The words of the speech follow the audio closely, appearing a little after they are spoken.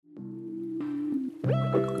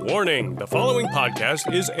Warning, the following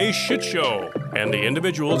podcast is a shit show, and the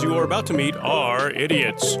individuals you are about to meet are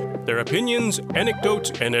idiots. Their opinions,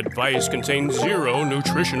 anecdotes, and advice contain zero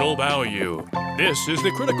nutritional value. This is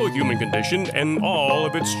the critical human condition and all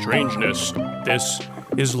of its strangeness. This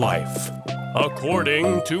is life,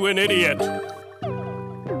 according to an idiot.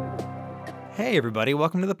 Hey everybody,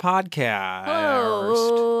 welcome to the podcast.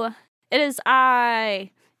 Hello. It is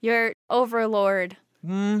I, your overlord,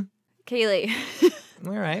 Kaylee.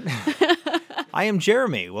 All right. I am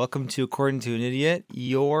Jeremy. Welcome to According to an Idiot,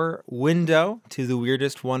 your window to the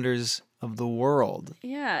weirdest wonders of the world.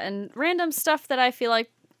 Yeah, and random stuff that I feel like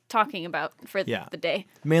talking about for the day.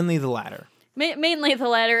 Mainly the latter. Mainly the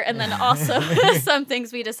latter, and then also some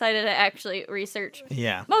things we decided to actually research.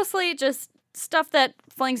 Yeah. Mostly just stuff that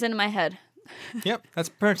flings into my head. Yep, that's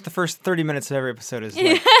pretty much the first 30 minutes of every episode is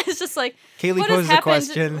Yeah, like, it's just like, Kaylee poses a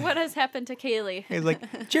question. What has happened to Kaylee? It's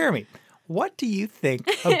like, Jeremy, what do you think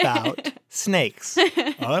about snakes?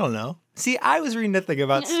 Oh, I don't know. See, I was reading a thing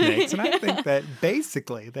about snakes, and I think that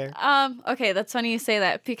basically they're... Okay, that's funny you say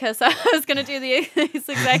that, because I was going to do this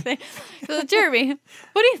exact thing. So, Jeremy,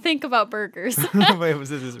 what do you think about burgers? Wait, was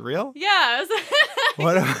this real? Yeah.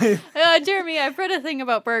 What am I... Jeremy, I've read a thing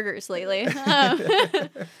about burgers lately.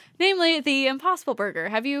 Namely, the Impossible Burger.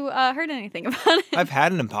 Have you heard anything about it? I've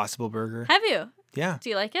had an Impossible Burger. Have you? Yeah. Do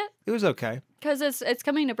you like it? It was okay. Because it's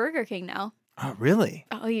coming to Burger King now. Oh, really?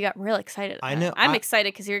 Oh, you got real excited. I know. I'm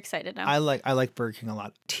excited because you're excited now. I like Burger King a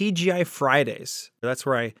lot. TGI Fridays. That's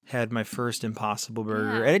where I had my first Impossible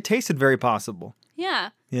Burger, Yeah. and it tasted very possible. Yeah.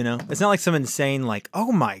 You know, it's not like some insane like,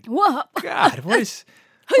 oh my Whoa. God, what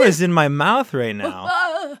is in my mouth right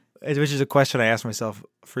now? Which is a question I ask myself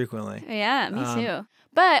frequently. Yeah, me too.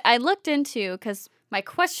 But I looked into, because my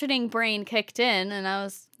questioning brain kicked in, and I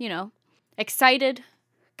was, excited,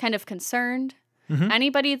 kind of concerned. Mm-hmm.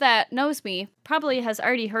 Anybody that knows me probably has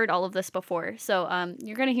already heard all of this before, so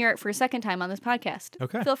you're going to hear it for a second time on this podcast.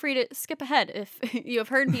 Okay. Feel free to skip ahead if you have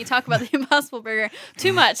heard me talk about the Impossible Burger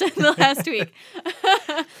too much in the last week.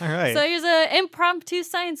 All right. So here's an impromptu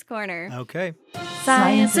science corner. Okay.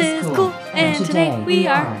 Science is cool, and today we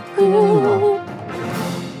are cool.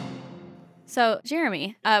 So,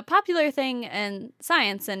 Jeremy, a popular thing in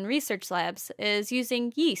science and research labs is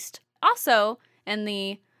using yeast. Also, in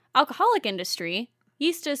the alcoholic industry,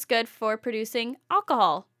 yeast is good for producing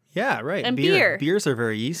alcohol. Yeah, right. And beer. Beers are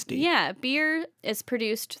very yeasty. Yeah, beer is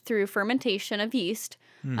produced through fermentation of yeast.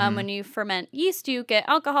 Mm-hmm. When you ferment yeast, you get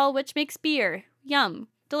alcohol, which makes beer. Yum.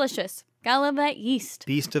 Delicious. Gotta love that yeast.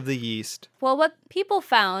 Beast of the yeast. Well, what people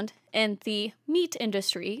found in the meat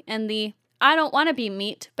industry and the I don't want to be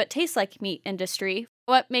meat, but taste like meat industry,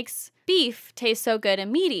 what makes beef taste so good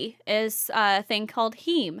and meaty is a thing called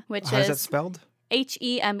heme, which How is is that spelled?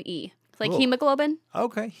 Heme. Like Cool. hemoglobin.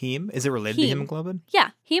 Okay. Heme. Is it related to hemoglobin? Yeah.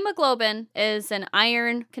 Hemoglobin is an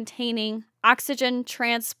iron-containing oxygen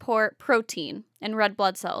transport protein in red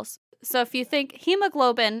blood cells. So if you think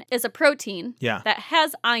hemoglobin is a protein that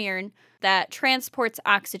has iron that transports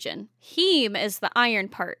oxygen, heme is the iron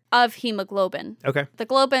part of hemoglobin. Okay. The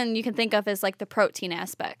globin you can think of as like the protein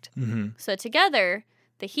aspect. Mm-hmm. So together,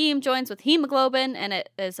 the heme joins with hemoglobin, and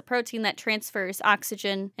it is a protein that transfers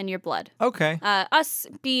oxygen in your blood. Okay. Us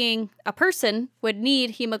being a person would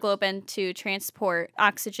need hemoglobin to transport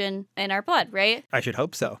oxygen in our blood, right? I should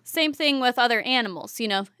hope so. Same thing with other animals,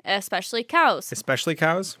 especially cows. Especially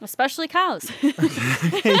cows? Especially cows.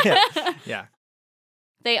 Yeah.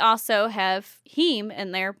 They also have heme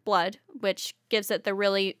in their blood, which gives it the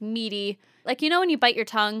really meaty, like, when you bite your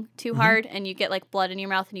tongue too hard and you get like blood in your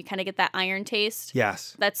mouth and you kind of get that iron taste?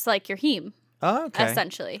 Yes. That's like your heme, Oh, okay.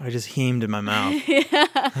 essentially. I just hemed in my mouth.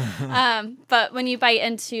 But when you bite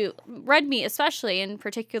into red meat, especially, and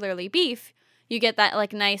particularly beef, you get that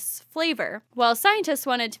like nice flavor. Well, scientists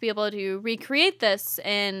wanted to be able to recreate this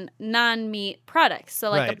in non-meat products.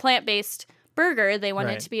 So like a plant-based burger, they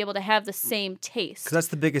wanted to be able to have the same taste. Because that's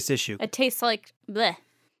the biggest issue. It tastes like bleh.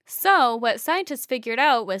 So what scientists figured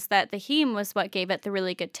out was that the heme was what gave it the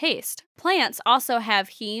really good taste. Plants also have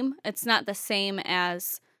heme. It's not the same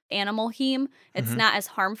as animal heme. It's not as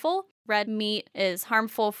harmful. Red meat is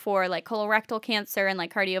harmful for like colorectal cancer and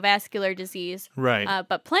like cardiovascular disease. Right.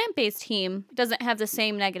 But plant-based heme doesn't have the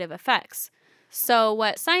same negative effects. So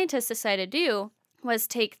what scientists decided to do was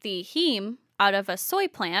take the heme out of a soy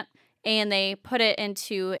plant and they put it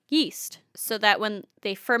into yeast so that when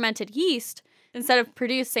they fermented yeast, instead of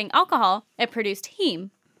producing alcohol, it produced heme.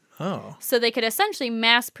 Oh. So they could essentially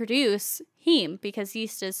mass produce heme because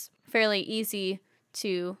yeast is fairly easy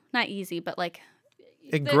to, not easy, but like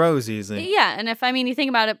It grows easily. Yeah, and if you think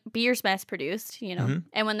about it, beer's mass produced, and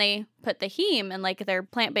when they put the heme in like their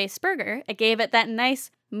plant-based burger, it gave it that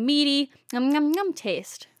nice meaty yum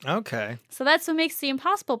taste. Okay. So that's what makes the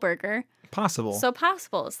Impossible Burger possible. So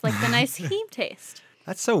possible. It's like the nice heme taste.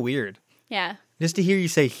 That's so weird. Yeah. Just to hear you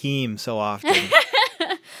say heme so often.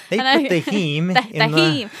 They put the heme in the...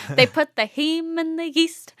 heme. They put the heme in the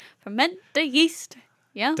yeast, ferment the yeast.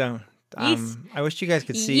 Yeah. Don't. Yeast. I wish you guys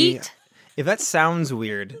could see... Yeet. If that sounds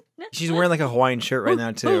weird, she's wearing like a Hawaiian shirt right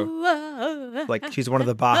now too. Like she's one of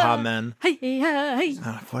the Baja men.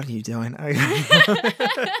 What are you doing? But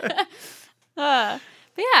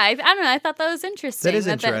yeah, I don't know. I thought that was interesting. That is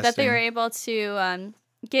interesting. That they were able to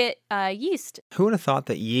get yeast. Who would have thought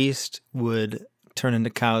that yeast would turn into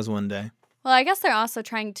cows one day? Well, I guess they're also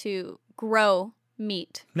trying to grow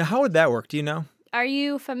meat. Now, how would that work? Do you know? Are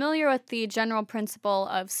you familiar with the general principle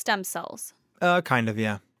of stem cells? Kind of,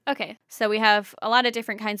 yeah. Okay, so we have a lot of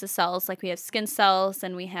different kinds of cells. Like we have skin cells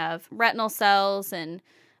and we have retinal cells and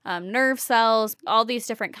nerve cells, all these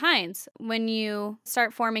different kinds. When you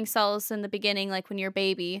start forming cells in the beginning, like when you're a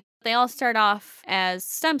baby, they all start off as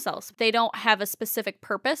stem cells. They don't have a specific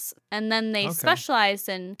purpose, and then they specialize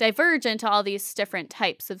and diverge into all these different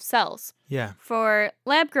types of cells. Yeah. For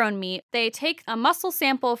lab-grown meat, they take a muscle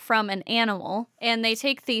sample from an animal, and they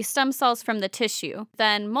take the stem cells from the tissue,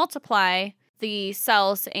 then multiply the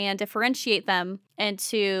cells and differentiate them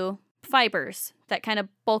into fibers that kind of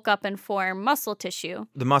bulk up and form muscle tissue.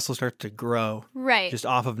 The muscle starts to grow. Right. Just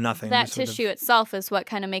off of nothing. That tissue itself is what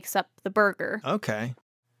kind of makes up the burger. Okay.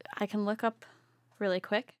 I can look up really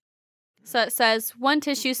quick. So it says one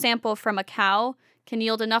tissue sample from a cow can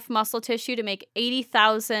yield enough muscle tissue to make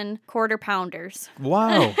 80,000 quarter pounders.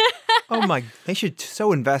 Wow. Oh my, they should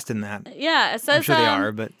so invest in that. Yeah, it says I'm sure they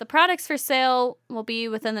are, but the products for sale will be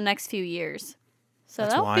within the next few years. So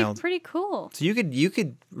that would be pretty cool. So you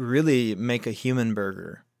could really make a human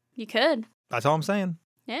burger. You could. That's all I'm saying.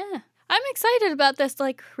 Yeah. I'm excited about this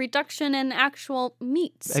like reduction in actual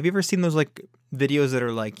meats. Have you ever seen those like videos that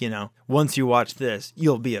are like, once you watch this,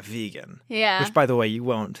 you'll be a vegan? Yeah. Which, by the way, you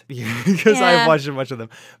won't because I've watched a bunch of them.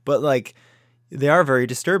 But like, they are very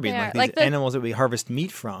disturbing. Like these animals that we harvest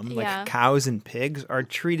meat from, like cows and pigs, are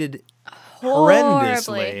treated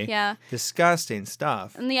horrendously. Yeah. Disgusting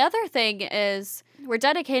stuff. And the other thing is we're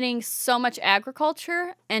dedicating so much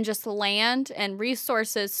agriculture and just land and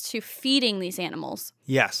resources to feeding these animals.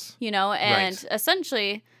 Yes. And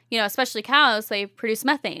essentially, especially cows, they produce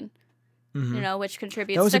methane. Mm-hmm. Which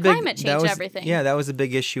contributes to climate change and everything. Yeah, that was a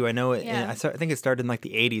big issue. I know it. Yeah. I think it started in like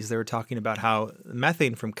the 80s. They were talking about how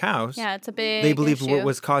methane from cows. Yeah, it's a big They believed issue.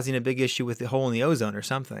 was causing a big issue with the hole in the ozone or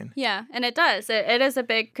something. Yeah, and it does. It is a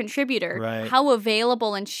big contributor. Right. How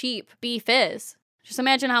available and cheap beef is. Just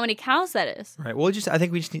imagine how many cows that is. Right. Well, I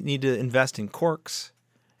think we just need to invest in corks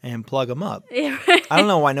and plug them up. Yeah, right. I don't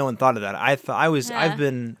know why no one thought of that. I've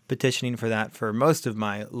been petitioning for that for most of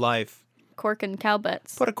my life. Cork and cow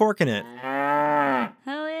butts. Put a cork in it.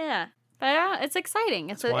 Hell yeah. But it's exciting.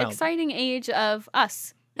 It's an wild. exciting age of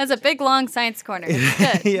us. That's a big, long science corner.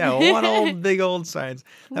 It's good. Yeah, one big old science.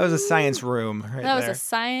 That was a science room right there. That was a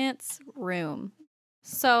science room.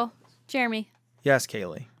 So, Jeremy. Yes,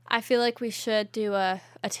 Kaylee. I feel like we should do a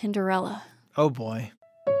Tinderella. Oh, boy.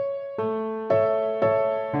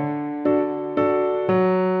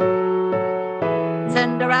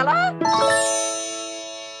 Cinderella?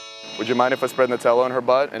 Would you mind if I spread Nutella on her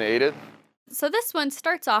butt and ate it? So this one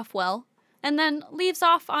starts off well and then leaves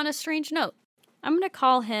off on a strange note. I'm going to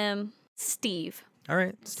call him Steve. All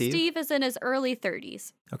right, Steve. Steve is in his early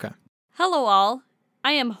 30s. Okay. Hello, all.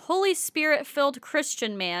 I am Holy Spirit-filled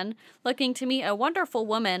Christian man looking to meet a wonderful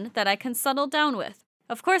woman that I can settle down with.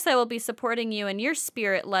 Of course, I will be supporting you in your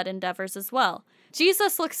spirit-led endeavors as well.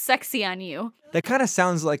 Jesus looks sexy on you. That kind of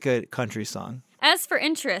sounds like a country song. As for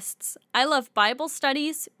interests, I love Bible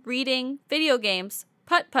studies, reading, video games,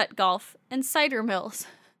 putt-putt golf, and cider mills.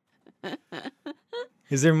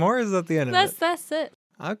 Is there more or is that the end of it? That's it.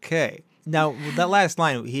 Okay. Now, that last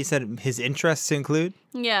line, he said his interests include?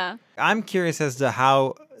 Yeah. I'm curious as to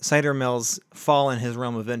how cider mills fall in his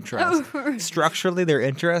realm of interest. Structurally, they're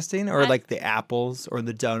interesting, or like the apples or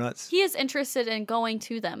the donuts? He is interested in going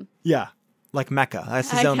to them. Yeah. Like Mecca.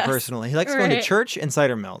 That's his own guess. personally. He likes going to church and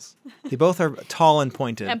cider mills. They both are tall and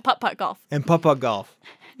pointed. And putt-putt golf. And putt-putt golf.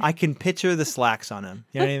 I can picture the slacks on him.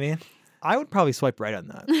 You know what I mean? I would probably swipe right on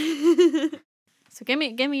that. So give me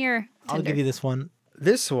your Tinder. I'll give you this one.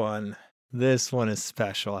 This one is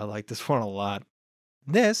special. I like this one a lot.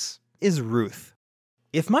 This is Ruth.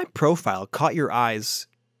 If my profile caught your eyes,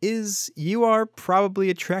 you are probably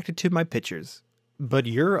attracted to my pictures. But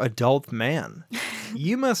you're adult man.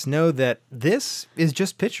 You must know that this is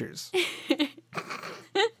just pictures.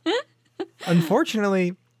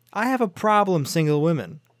 Unfortunately, I have a problem, single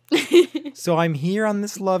women. So I'm here on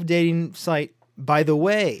this love dating site. By the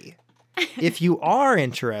way, if you are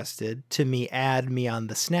interested, add me on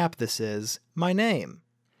the Snap. This is my name.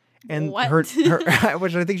 And what? her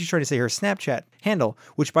which I think she's trying to say her Snapchat handle,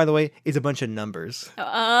 which by the way is a bunch of numbers.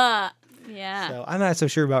 Yeah. So I'm not so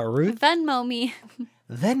sure about Ruth. Venmo me.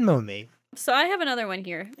 Venmo me. So I have another one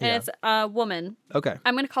here, and it's a woman. Okay.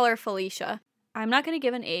 I'm going to call her Felicia. I'm not going to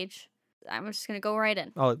give an age. I'm just going to go right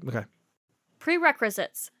in. Oh, okay.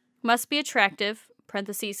 Prerequisites. Must be attractive,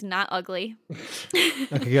 parentheses, not ugly.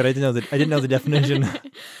 Okay, good. I didn't know the definition.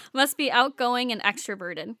 Must be outgoing and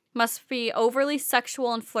extroverted. Must be overly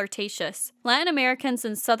sexual and flirtatious. Latin Americans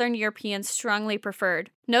and Southern Europeans strongly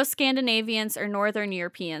preferred. No Scandinavians or Northern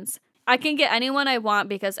Europeans. I can get anyone I want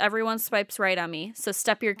because everyone swipes right on me, so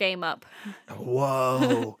step your game up.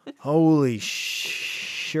 Whoa. Holy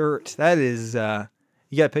shirt. That is,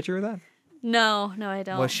 you got a picture of that? No, I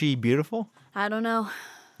don't. Was she beautiful? I don't know.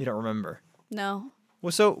 You don't remember? No.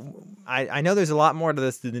 Well, so I know there's a lot more to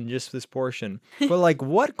this than just this portion, but like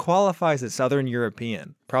what qualifies as Southern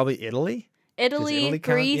European? Probably Italy? Italy,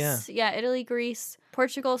 Greece. Yeah, Italy, Greece,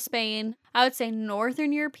 Portugal, Spain. I would say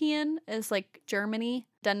Northern European is like Germany,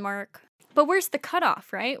 Denmark. But where's the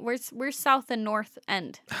cutoff, right? Where's south and north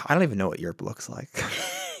end? I don't even know what Europe looks like.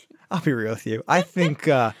 I'll be real with you. I think...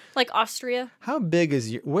 like Austria. How big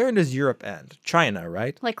is... Where does Europe end? China,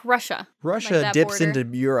 right? Like Russia. Russia like dips border.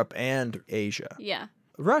 into Europe and Asia. Yeah.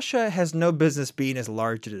 Russia has no business being as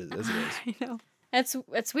large as it is. I know.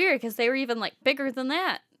 It's weird because they were even like bigger than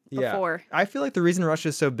that before. I feel like the reason Russia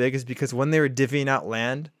is so big is because when they were divvying out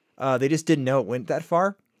land, they just didn't know it went that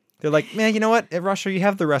far. They're like, man, you know what? In Russia, you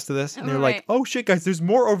have the rest of this. And they're like, oh, shit, guys, there's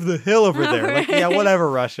more over the hill over there. Like, yeah, whatever,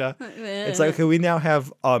 Russia. It's like, okay, we now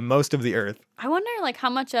have most of the earth. I wonder, like,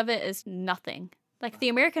 how much of it is nothing. Like, the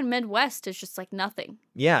American Midwest is just, like, nothing.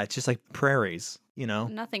 Yeah, it's just like prairies, you know?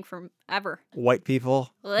 Nothing from ever. White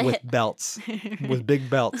people with belts, with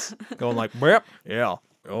big belts, going like, yeah,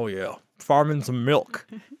 oh, yeah. Farming some milk.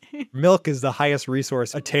 Milk is the highest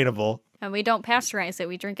resource attainable. And we don't pasteurize it.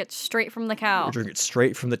 We drink it straight from the cow. We drink it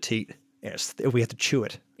straight from the teat. Yes, we have to chew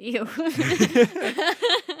it. Ew.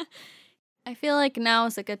 I feel like now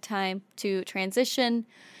is a good time to transition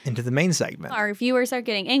into the main segment. Our viewers are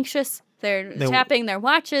getting anxious. They're tapping their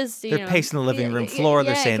watches. They're pacing the living room floor.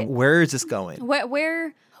 They're saying, where is this going?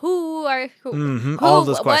 Where? Who? All of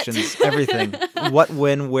those questions. Everything. What,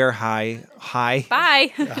 when, where, hi. Bye.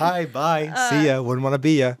 Hi, bye. See ya. Wouldn't want to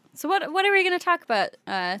be ya. So what are we going to talk about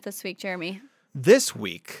this week, Jeremy? This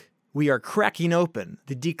week, we are cracking open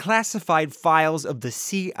the declassified files of the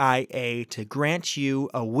CIA to grant you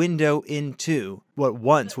a window into what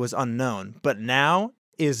once was unknown, but now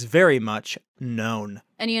is very much known.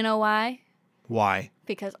 And you know why? Why?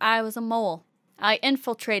 Because I was a mole. I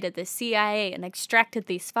infiltrated the CIA and extracted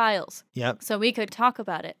these files. Yep. So we could talk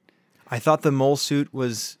about it. I thought the mole suit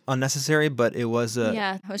was unnecessary, but it was a...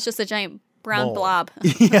 Yeah, it was just a giant brown blob.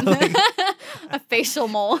 Yeah, like... a facial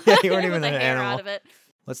mole. Yeah, you weren't even with an a hair animal. out of it.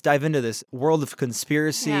 Let's dive into this world of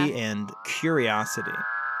conspiracy and curiosity.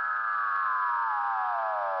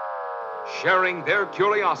 Sharing their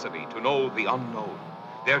curiosity to know the unknown,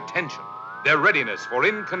 their tension, their readiness for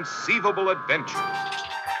inconceivable adventures.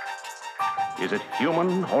 Is it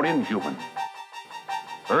human or inhuman?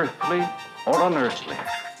 Earthly or unearthly?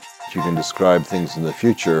 You can describe things in the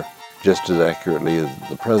future just as accurately as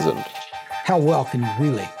the present. How well can you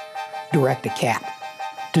really direct a cat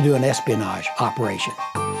to do an espionage operation?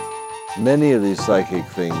 Many of these psychic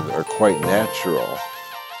things are quite natural.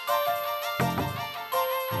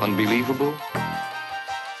 Unbelievable?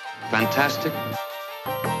 Fantastic?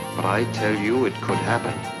 But I tell you, it could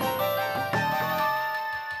happen.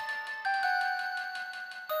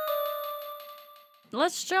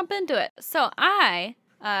 Let's jump into it. So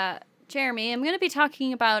Jeremy, I'm going to be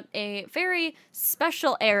talking about a very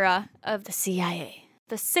special era of the CIA,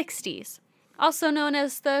 the 60s, also known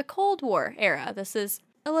as the Cold War era. This is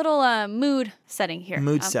a little mood setting here.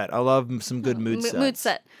 Mood set. I love some good mood sets. Mood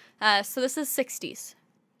set. So this is 60s.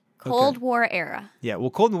 Cold War era. Yeah, well,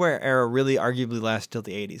 Cold War era really arguably lasted till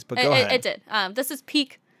the 80s, but go ahead. It did. This is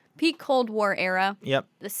peak Cold War era. Yep.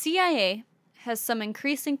 The CIA has some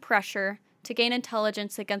increasing pressure to gain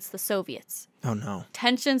intelligence against the Soviets. Oh, no.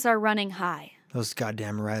 Tensions are running high. Those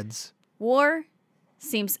goddamn Reds. War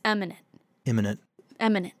seems imminent. Imminent.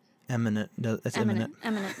 Imminent. Imminent. No, that's imminent.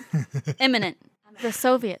 Imminent. Imminent. The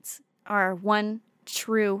Soviets are our one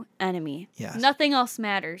true enemy. Yes. Nothing else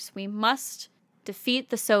matters. We must defeat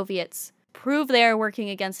the Soviets, prove they are working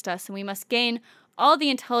against us, and we must gain all the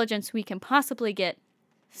intelligence we can possibly get.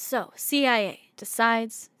 So CIA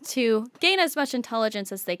decides to gain as much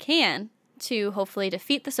intelligence as they can to hopefully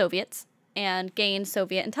defeat the Soviets and gain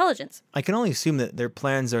Soviet intelligence. I can only assume that their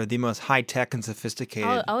plans are the most high-tech and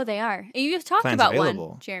sophisticated. Oh, they are. You've talked about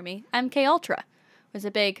one, Jeremy. MK Ultra was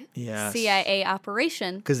a big CIA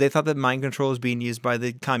operation. Because they thought that mind control was being used by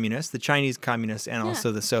the communists, the Chinese communists, and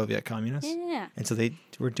also the Soviet communists. Yeah. And so they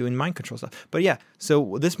were doing mind control stuff. But yeah,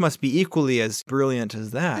 so this must be equally as brilliant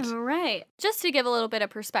as that. Right. Just to give a little bit of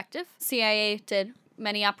perspective, CIA did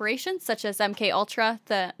many operations, such as MK Ultra,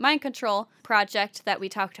 the mind control project that we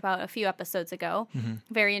talked about a few episodes ago. Mm-hmm.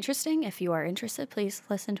 Very interesting. If you are interested, please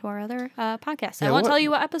listen to our other podcasts. I won't tell you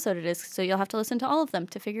what episode it is, so you'll have to listen to all of them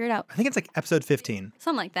to figure it out. I think it's like episode 15.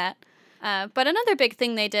 Something like that. But another big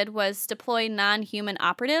thing they did was deploy non-human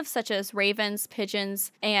operatives such as ravens,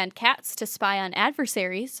 pigeons, and cats to spy on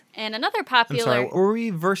adversaries. And another popular... I'm sorry, were we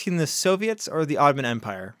versing the Soviets or the Ottoman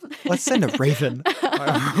Empire? Let's send a raven.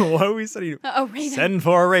 Why are we sending... A raven. Send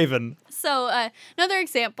for a raven. So, another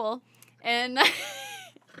example. In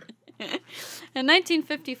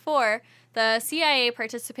 1954, the CIA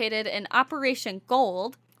participated in Operation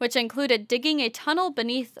Gold, which included digging a tunnel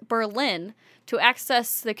beneath Berlin to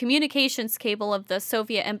access the communications cable of the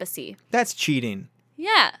Soviet embassy. That's cheating.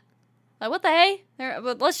 Yeah. What the hey?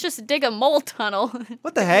 Let's just dig a mole tunnel.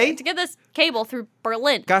 What the hey? To get this cable through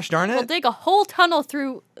Berlin. Gosh darn it. We'll dig a whole tunnel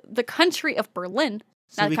through the country of Berlin.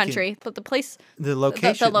 So not country, but the place. The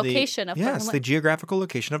location. The location of Berlin. Yes, the geographical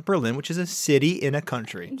location of Berlin, which is a city in a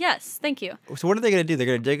country. Yes, thank you. So what are they going to do? They're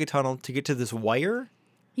going to dig a tunnel to get to this wire?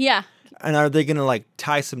 Yeah. And are they going to like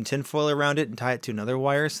tie some tinfoil around it and tie it to another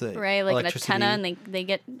wire? So that right, like an antenna, and they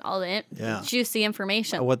get all the juicy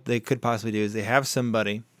information. What they could possibly do is they have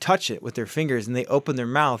somebody touch it with their fingers and they open their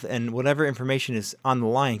mouth and whatever information is on the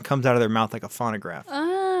line comes out of their mouth like a phonograph.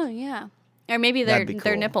 Oh, yeah. Or maybe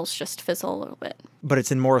their nipples just fizzle a little bit. But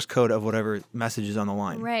it's in Morse code of whatever message is on the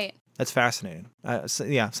line. Right. That's fascinating.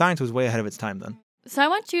 Science was way ahead of its time then. So I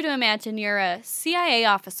want you to imagine you're a CIA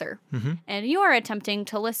officer, and you are attempting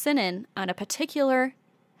to listen in on a particular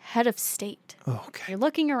head of state. Okay. You're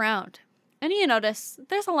looking around, and you notice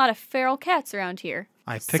there's a lot of feral cats around here.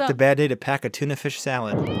 I picked a bad day to pack a tuna fish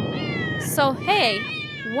salad. So, hey,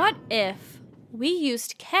 what if we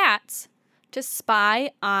used cats to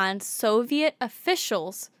spy on Soviet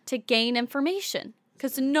officials to gain information?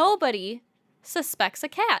 Because nobody suspects a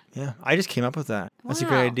cat. Yeah, I just came up with that. That's a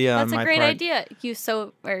great idea on my part. That's a great idea. You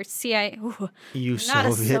CIA. Ooh, you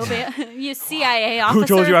not Soviet. A Soviet. You CIA officer. Who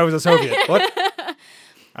told you I was a Soviet? What?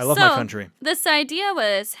 I love my country. This idea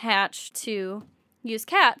was hatched to use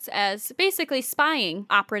cats as basically spying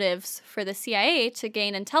operatives for the CIA to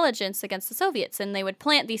gain intelligence against the Soviets. And they would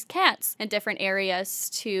plant these cats in different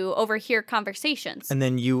areas to overhear conversations. And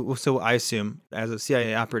then so I assume, as a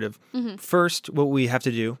CIA operative, first what we have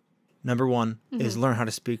to do, number one, is learn how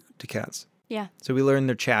to speak to cats. Yeah. So we learn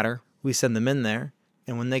their chatter. We send them in there.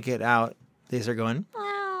 And when they get out, they start going,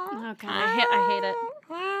 okay, I hate it.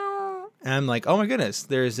 And I'm like, oh my goodness,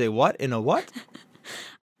 there's a what in a what?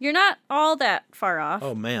 You're not all that far off.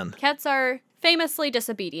 Oh, man. Cats are famously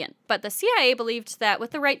disobedient, but the CIA believed that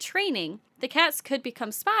with the right training, the cats could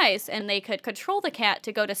become spies, and they could control the cat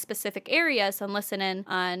to go to specific areas and listen in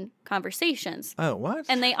on conversations. Oh, what?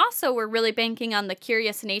 And they also were really banking on the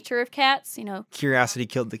curious nature of cats, Curiosity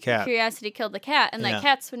killed the cat. Curiosity killed the cat, and that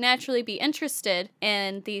cats would naturally be interested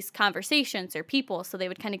in these conversations or people, so they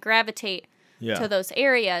would kind of gravitate to those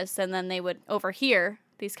areas, and then they would overhear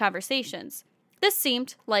these conversations. This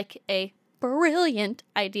seemed like a brilliant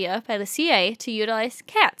idea by the CIA to utilize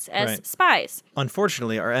cats as spies.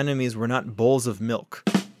 Unfortunately, our enemies were not bowls of milk.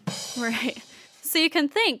 Right. So you can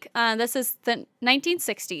think, this is the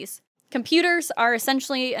 1960s. Computers are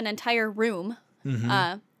essentially an entire room.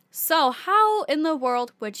 So how in the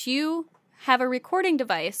world would you have a recording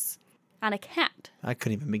device on a cat? I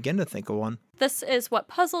couldn't even begin to think of one. This is what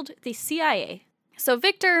puzzled the CIA. So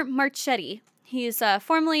Victor Marchetti, he's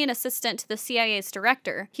formerly an assistant to the CIA's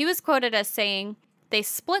director. He was quoted as saying, "They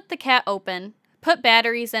split the cat open, put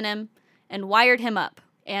batteries in him, and wired him up.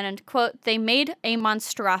 And, quote, they made a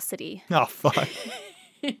monstrosity." Oh, fuck.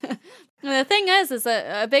 The thing is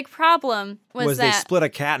a big problem was that... they split a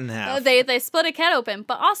cat in half. They split a cat open,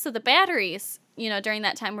 but also the batteries, during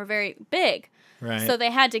that time were very big. Right. So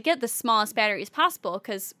they had to get the smallest batteries possible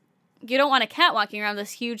because you don't want a cat walking around with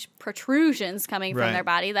this huge protrusions coming from their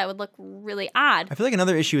body. That would look really odd. I feel like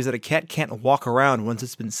another issue is that a cat can't walk around once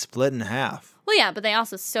it's been split in half. Well, yeah, but they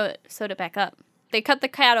also sewed it back up. They cut the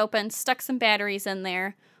cat open, stuck some batteries in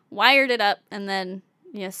there, wired it up, and then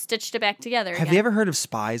stitched it back together. Have you ever heard of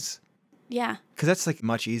spies? Yeah. Because that's like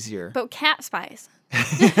much easier. But cat spies.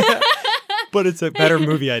 But it's a better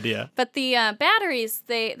movie idea. But the batteries,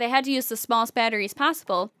 they had to use the smallest batteries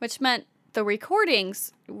possible, which meant the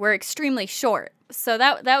recordings were extremely short. So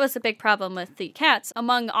that was a big problem with the cats,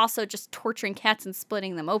 among also just torturing cats and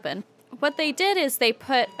splitting them open. What they did is they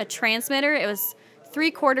put a transmitter. It was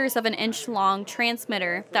 3/4 of an inch long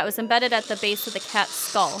transmitter that was embedded at the base of the cat's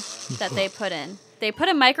skull that they put in. They put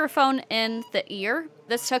a microphone in the ear.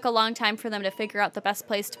 This took a long time for them to figure out the best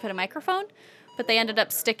place to put a microphone, but they ended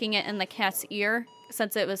up sticking it in the cat's ear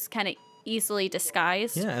since it was kind of easily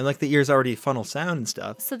disguised. Yeah, and like the ears already funnel sound and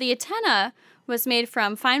stuff. So the antenna was made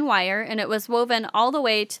from fine wire, and it was woven all the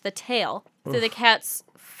way to the tail through the cat's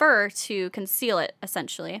fur to conceal it,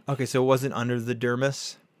 essentially. Okay, so it wasn't under the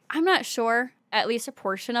dermis? I'm not sure. At least a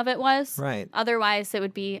portion of it was. Right. Otherwise, it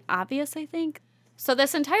would be obvious, I think. So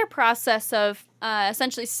this entire process of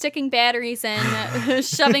essentially sticking batteries in,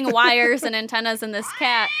 shoving wires and antennas in this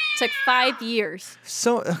cat took 5 years.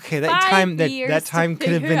 So, okay, that time could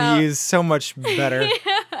have been used so much better.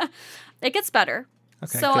 Yeah. It gets better.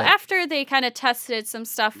 Okay, so good. After they kind of tested some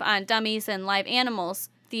stuff on dummies and live animals,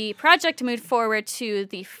 the project moved forward to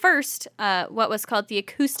the first, what was called the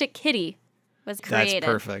acoustic kitty was created.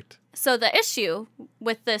 That's perfect. So the issue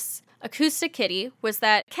with this acoustic kitty was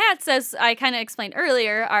that cats, as I kind of explained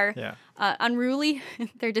earlier, are unruly.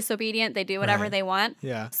 They're disobedient. They do whatever they want.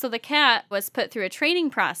 Yeah. So the cat was put through a training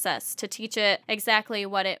process to teach it exactly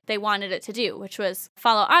what they wanted it to do, which was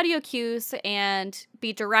follow audio cues and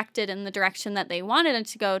be directed in the direction that they wanted it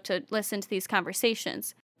to go to listen to these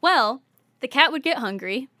conversations. Well, the cat would get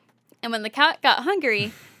hungry, and when the cat got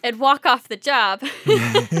hungry, it'd walk off the job.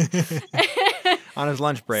 On his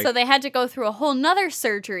lunch break. So they had to go through a whole nother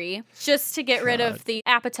surgery just to get rid of the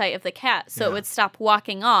appetite of the cat, so it would stop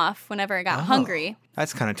walking off whenever it got hungry.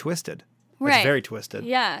 That's kind of twisted. Right. That's very twisted.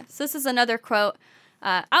 Yeah. So this is another quote.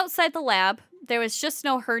 Outside the lab, there was just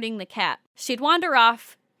no hurting the cat. She'd wander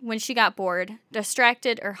off when she got bored,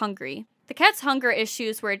 distracted, or hungry. The cat's hunger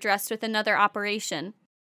issues were addressed with another operation.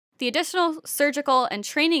 The additional surgical and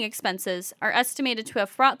training expenses are estimated to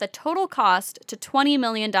have brought the total cost to $20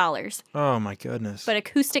 million. Oh, my goodness. But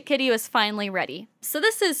Acoustic Kitty was finally ready. So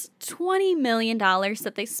this is $20 million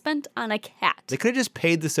that they spent on a cat. They could have just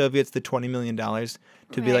paid the Soviets the $20 million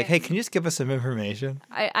to be like, hey, can you just give us some information?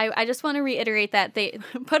 I just want to reiterate that they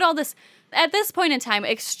put all this, at this point in time,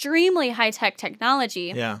 extremely high-tech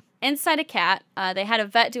technology inside a cat. They had a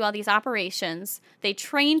vet do all these operations. They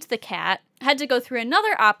trained the cat, had to go through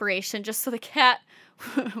another operation just so the cat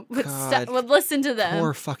would listen to them.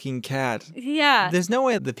 Poor fucking cat. Yeah. There's no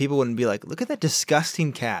way that people wouldn't be like, look at that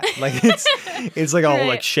disgusting cat. Like it's like all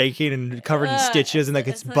like shaking and covered in stitches and like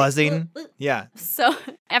it's buzzing. Yeah. So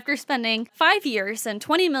after spending 5 years and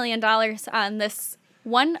 $20 million on this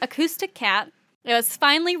one acoustic cat, it was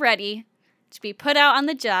finally ready to be put out on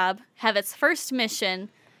the job, have its first mission,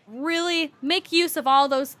 really make use of all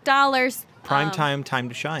those dollars. Prime time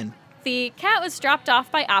to shine. The cat was dropped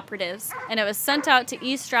off by operatives, and it was sent out to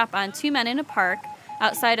eavesdrop on 2 men in a park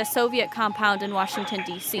outside a Soviet compound in Washington,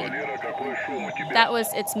 D.C. That was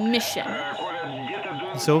its mission.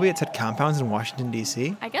 The Soviets had compounds in Washington,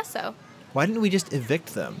 D.C.? I guess so. Why didn't we just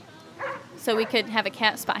evict them? So we could have a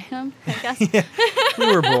cat spy on them, I guess. Yeah,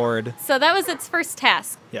 we were bored. So that was its first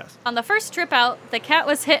task. Yes. On the first trip out, the cat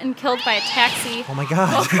was hit and killed by a taxi. Oh my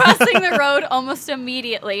God. While crossing the road almost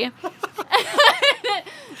immediately.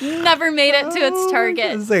 Never made it to its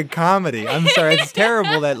target. This is like a comedy. I'm sorry. It's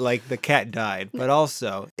terrible that like the cat died, but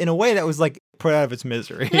also in a way that was like put out of its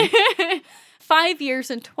misery. 5 years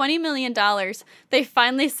and $20 million, they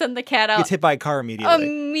finally send the cat out. Gets hit by a car immediately.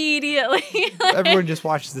 Immediately. Everyone just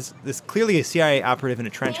watches this clearly a CIA operative in a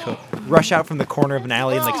trench coat rush out from the corner of an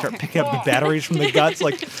alley and like start picking up the batteries from the guts.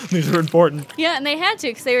 Like, these are important. Yeah, and they had to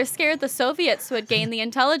because they were scared the Soviets would gain the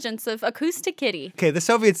intelligence of Acoustic Kitty. Okay, the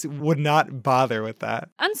Soviets would not bother with that.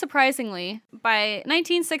 Unsurprisingly, by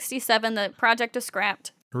 1967, the project was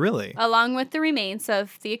scrapped. Really? Along with the remains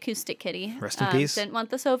of the Acoustic Kitty. Rest in peace. Didn't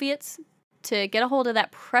want the Soviets to get a hold of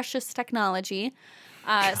that precious technology.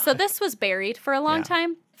 So this was buried for a long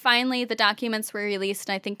time. Finally, the documents were released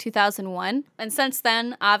in, I think, 2001. And since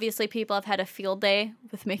then, obviously, people have had a field day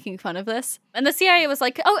with making fun of this. And the CIA was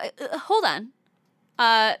like, oh, hold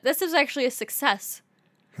on. This is actually a success.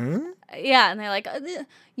 Yeah, and they're like,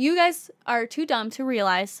 you guys are too dumb to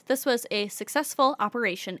realize this was a successful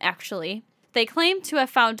operation, actually. They claim to have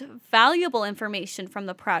found valuable information from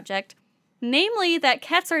the project, namely that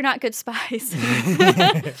cats are not good spies.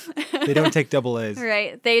 They don't take double A's.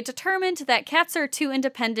 Right. They determined that cats are too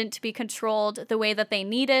independent to be controlled the way that they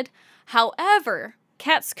needed. However,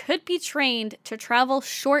 cats could be trained to travel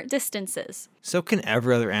short distances. So can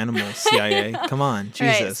every other animal, CIA. Come on,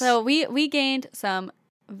 Jesus. Right, so we gained some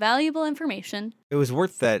valuable information. It was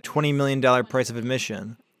worth that $20 million price of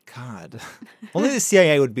admission. God. Only the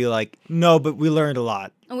CIA would be like, no, but we learned a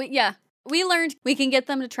lot. We learned we can get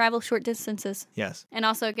them to travel short distances. Yes. And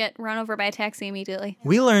also get run over by a taxi immediately.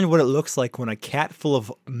 We learned what it looks like when a cat full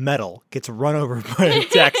of metal gets run over by a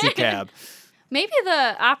taxi cab. Maybe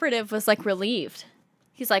the operative was like relieved.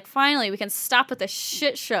 He's like, finally, we can stop with this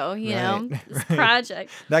shit show, you know, this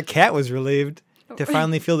project. That cat was relieved to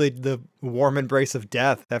finally feel the warm embrace of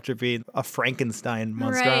death after being a Frankenstein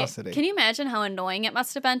monstrosity. Right. Can you imagine how annoying it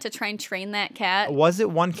must have been to try and train that cat? Was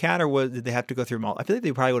it one cat or did they have to go through multiple? I feel like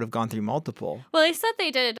they probably would have gone through multiple. Well, they said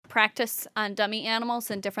they did practice on dummy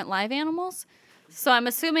animals and different live animals. So I'm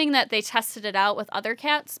assuming that they tested it out with other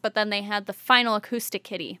cats, but then they had the final acoustic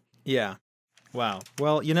kitty. Yeah. Wow.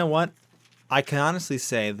 Well, you know what? I can honestly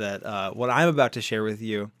say that what I'm about to share with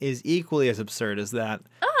you is equally as absurd as that.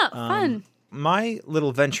 Oh, fun. My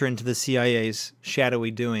little venture into the CIA's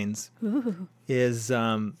shadowy doings is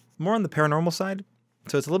more on the paranormal side.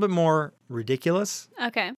 So it's a little bit more ridiculous.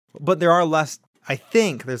 Okay. But I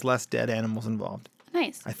think there's less dead animals involved.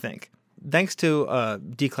 Nice. I think. Thanks to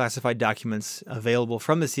declassified documents available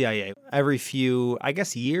from the CIA, every few, I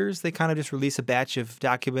guess, years, they kind of just release a batch of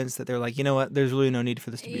documents that they're like, you know what, there's really no need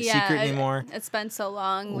for this to be a secret anymore. It's been so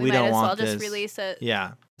long, we might don't as want well this. just release it.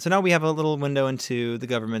 Yeah. So now we have a little window into the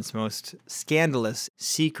government's most scandalous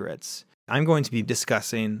secrets. I'm going to be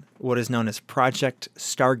discussing what is known as Project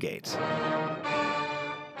Stargate.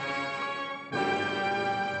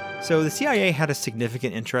 So the CIA had a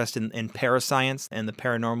significant interest in parascience and the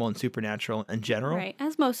paranormal and supernatural in general. Right,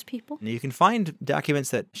 as most people. And you can find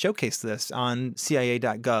documents that showcase this on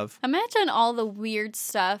CIA.gov. Imagine all the weird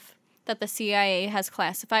stuff that the CIA has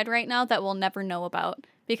classified right now that we'll never know about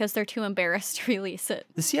because they're too embarrassed to release it.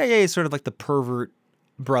 The CIA is sort of like the pervert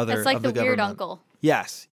brother it's like of the government. Weird uncle.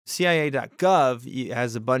 Yes. CIA.gov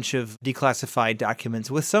has a bunch of declassified documents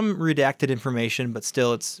with some redacted information, but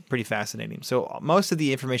still it's pretty fascinating. So most of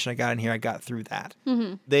the information I got in here, I got through that.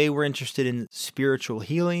 Mm-hmm. They were interested in spiritual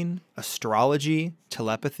healing, astrology,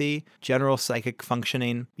 telepathy, general psychic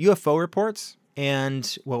functioning, UFO reports,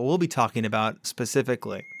 and what we'll be talking about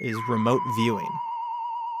specifically is remote viewing.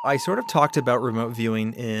 I sort of talked about remote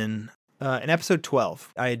viewing in episode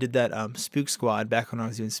 12. I did that Spook Squad back when I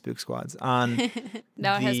was doing Spook Squads on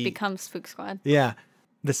now it has become Spook Squad. Yeah.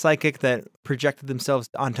 The psychic that projected themselves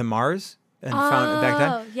onto Mars and found it back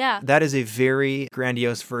then. Yeah. That is a very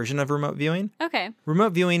grandiose version of remote viewing. Okay.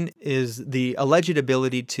 Remote viewing is the alleged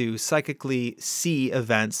ability to psychically see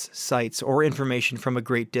events, sites, or information from a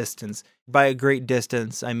great distance. By a great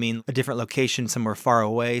distance, I mean a different location somewhere far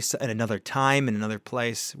away, at another time, in another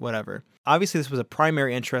place, whatever. Obviously, this was a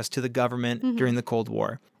primary interest to the government during the Cold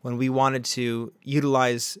War, when we wanted to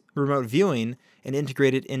utilize remote viewing and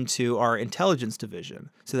integrate it into our intelligence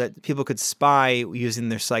division so that people could spy using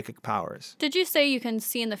their psychic powers. Did you say you can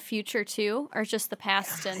see in the future too, or just the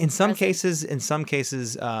past and In some present?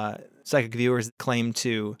 cases, psychic viewers claim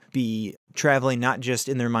to be traveling not just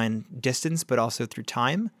in their mind distance, but also through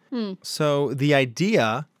time. So the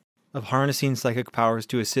idea of harnessing psychic powers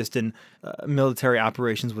to assist in military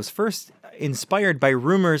operations was first inspired by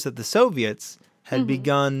rumors that the Soviets had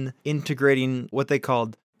begun integrating what they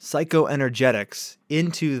called psychoenergetics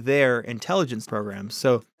into their intelligence programs.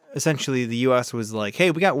 So essentially the U.S. was like,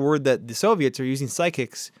 hey, we got word that the Soviets are using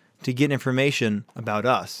psychics to get information about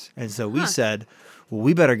us. And so we said, well,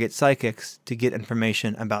 we better get psychics to get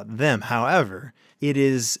information about them. However, it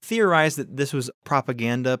is theorized that this was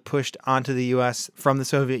propaganda pushed onto the U.S. from the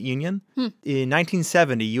Soviet Union. In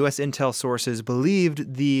 1970, U.S. intel sources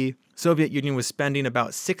believed the Soviet Union was spending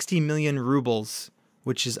about 60 million rubles,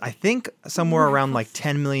 which is, I think, somewhere around like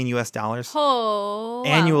 10 million US dollars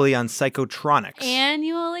annually on psychotronics.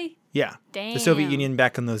 Annually? Yeah. Damn. The Soviet Union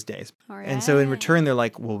back in those days. Right. And so in return, they're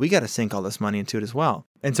like, well, we got to sink all this money into it as well.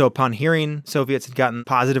 And so upon hearing Soviets had gotten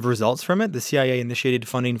positive results from it, the CIA initiated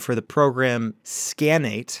funding for the program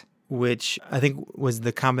Scanate, which I think was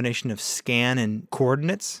the combination of scan and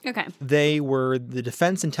coordinates. Okay. They were the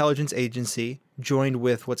Defense Intelligence Agency joined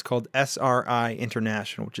with what's called SRI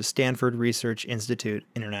International, which is Stanford Research Institute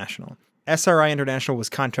International. SRI International was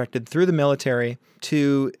contracted through the military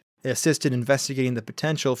to assist in investigating the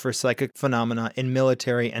potential for psychic phenomena in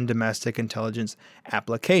military and domestic intelligence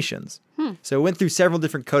applications. So it went through several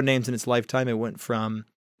different code names in its lifetime. It went from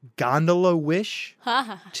Gondola Wish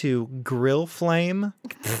to Grill Flame,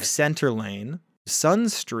 Center Lane,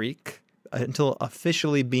 Sunstreak, until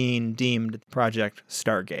officially being deemed Project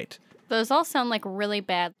Stargate. Those all sound like really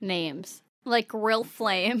bad names. Like Grill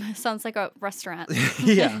Flame. Sounds like a restaurant.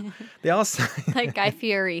 Yeah. They also... Like Guy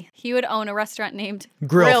Fieri. He would own a restaurant named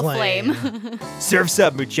Grill Flame. Surf's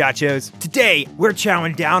up, muchachos. Today, we're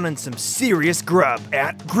chowing down on some serious grub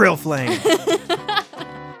at Grill Flame.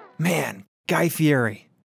 Man, Guy Fieri.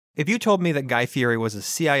 If you told me that Guy Fieri was a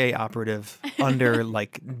CIA operative under,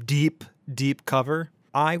 like, deep cover,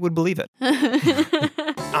 I would believe it.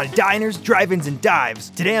 On Diners, Drive-Ins, and Dives,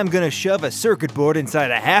 today I'm gonna shove a circuit board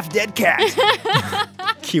inside a half-dead cat.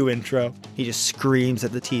 Cue intro. He just screams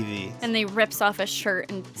at the TV. And he rips off his shirt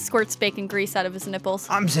and squirts bacon grease out of his nipples.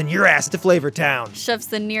 I'm sending your ass to Flavor Town. Shoves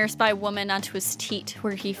the nearest by woman onto his teat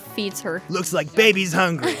where he feeds her. Looks like baby's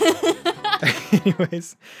hungry.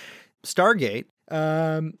 Anyways, Stargate.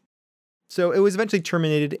 So it was eventually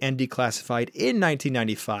terminated and declassified in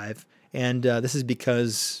 1995. And this is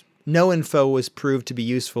because no info was proved to be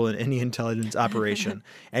useful in any intelligence operation,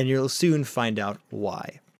 and you'll soon find out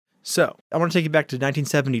why. So, I want to take you back to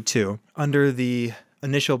 1972. Under the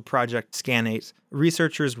initial project Scan8,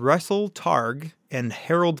 researchers Russell Targ and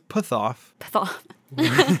Harold Puthoff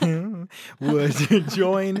would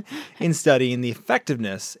join in studying the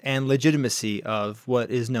effectiveness and legitimacy of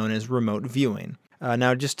what is known as remote viewing.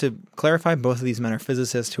 Now, just to clarify, both of these men are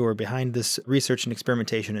physicists who are behind this research and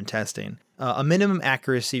experimentation and testing. A minimum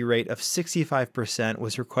accuracy rate of 65%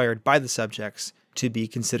 was required by the subjects to be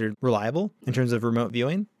considered reliable in terms of remote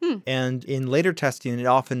viewing. And in later testing, it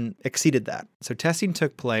often exceeded that. So testing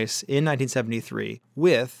took place in 1973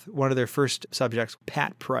 with one of their first subjects,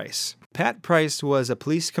 Pat Price. Pat Price was a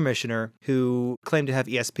police commissioner who claimed to have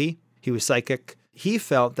ESP. He was psychic. He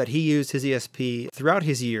felt that he used his ESP throughout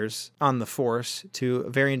his years on the force to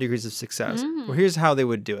varying degrees of success. Well, here's how they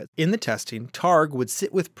would do it. In the testing, Targ would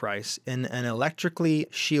sit with Price in an electrically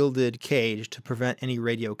shielded cage to prevent any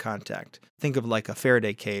radio contact. Think of like a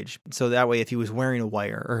Faraday cage. So that way, if he was wearing a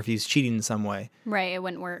wire or if he was cheating in some way, right, it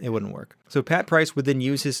wouldn't work. It wouldn't work. So Pat Price would then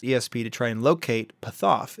use his ESP to try and locate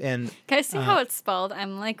Puthoff. And can I see how it's spelled?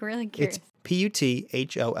 I'm like really curious. It's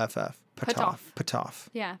Puthoff. Puthoff.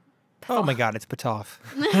 Yeah. Oh my God, it's Puthoff.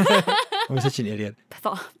 I'm such an idiot.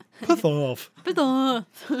 Puthoff.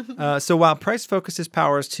 So while Price focused his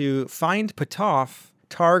powers to find Puthoff,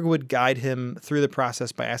 Targ would guide him through the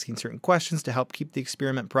process by asking certain questions to help keep the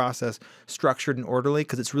experiment process structured and orderly,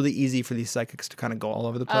 because it's really easy for these psychics to kind of go all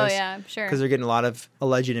over the place. Oh, yeah, I'm sure. Because they're getting a lot of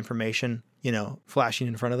alleged information, flashing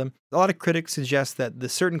in front of them. A lot of critics suggest that the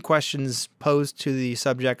certain questions posed to the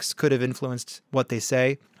subjects could have influenced what they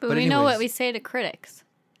say. But we know what we say to critics.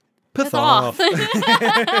 Puthoff. I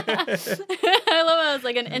love how it was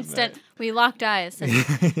like an instant. We locked eyes and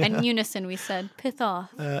in unison we said, Puthoff.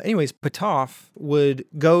 Anyways, Puthoff would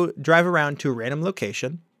go drive around to a random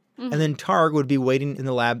location, and then Targ would be waiting in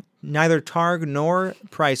the lab. Neither Targ nor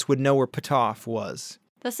Price would know where Puthoff was.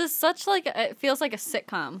 This is such it feels like a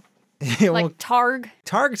sitcom. Well, like Targ.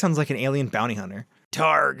 Targ sounds like an alien bounty hunter.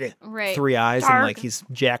 Targ. Right. 3 eyes, Targ. and like he's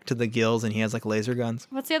jacked to the gills and he has like laser guns.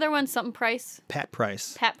 What's the other one? Something Price? Pat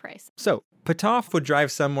Price. So Puthoff would drive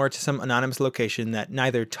somewhere to some anonymous location that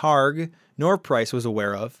neither Targ nor Price was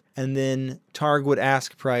aware of. And then Targ would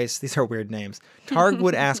ask Price, these are weird names. Targ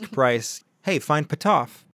would ask Price, hey, find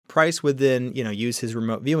Puthoff. Price would then, use his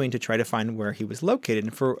remote viewing to try to find where he was located.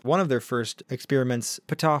 And for one of their first experiments,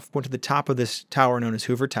 Puthoff went to the top of this tower known as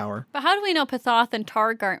Hoover Tower. But how do we know Puthoff and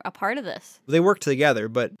Targ aren't a part of this? They worked together,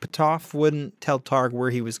 but Puthoff wouldn't tell Targ where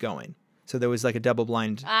he was going. So there was like a double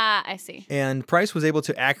blind. Ah, I see. And Price was able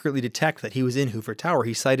to accurately detect that he was in Hoover Tower.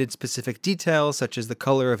 He cited specific details, such as the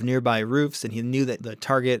color of nearby roofs, and he knew that the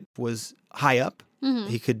target was high up.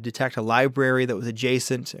 He could detect a library that was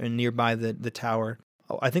adjacent and nearby the tower.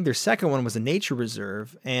 I think their second one was a nature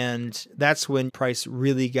reserve, and that's when Price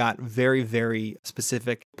really got very, very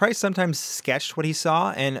specific. Price sometimes sketched what he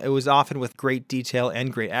saw, and it was often with great detail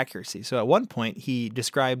and great accuracy. So at one point, he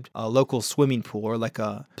described a local swimming pool, or like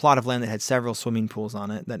a plot of land that had several swimming pools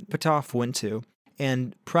on it, that Puthoff went to.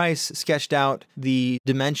 And Price sketched out the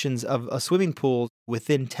dimensions of a swimming pool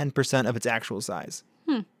within 10% of its actual size.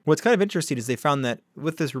 What's kind of interesting is they found that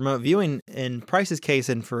with this remote viewing, in Price's case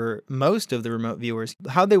and for most of the remote viewers,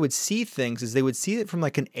 how they would see things is they would see it from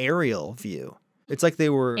like an aerial view. It's like they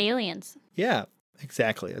were... aliens. Yeah,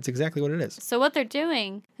 exactly. That's exactly what it is. So what they're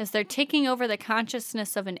doing is they're taking over the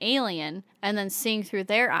consciousness of an alien and then seeing through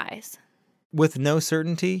their eyes. With no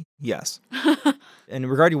certainty, yes. And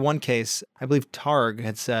regarding one case, I believe Targ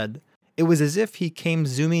had said, it was as if he came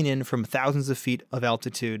zooming in from thousands of feet of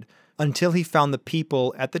altitude until he found the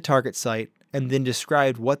people at the target site and then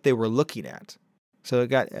described what they were looking at. So it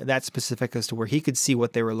got that specific as to where he could see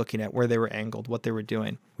what they were looking at, where they were angled, what they were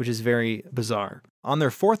doing, which is very bizarre. On their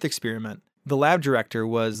fourth experiment, The lab director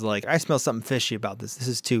was like, I smell something fishy about this. This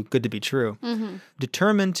is too good to be true. Mm-hmm.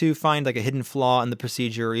 Determined to find like a hidden flaw in the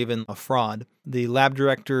procedure or even a fraud, the lab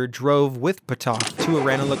director drove with Patoff to a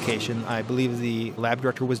random location. I believe the lab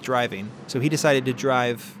director was driving. So he decided to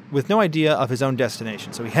drive with no idea of his own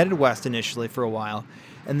destination. So he headed west initially for a while.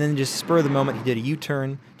 And then just spur of the moment, he did a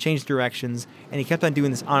U-turn, changed directions, and he kept on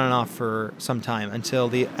doing this on and off for some time until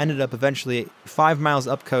they ended up eventually 5 miles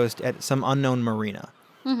up coast at some unknown marina.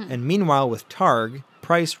 Mm-hmm. And meanwhile, with Targ,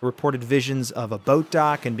 Price reported visions of a boat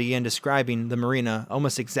dock and began describing the marina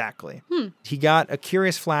almost exactly. He got a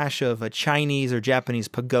curious flash of a Chinese or Japanese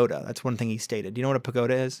pagoda. That's one thing he stated. Do you know what a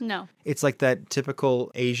pagoda is? No. It's like that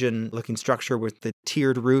typical Asian-looking structure with the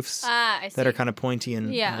tiered roofs I see. that are kind of pointy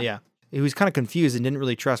and Yeah. He was kind of confused and didn't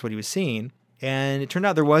really trust what he was seeing. And it turned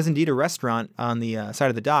out there was indeed a restaurant on the side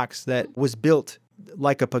of the docks that was built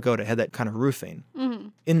like a pagoda, had that kind of roofing. Mm-hmm.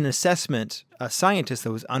 In an assessment, a scientist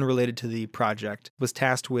that was unrelated to the project was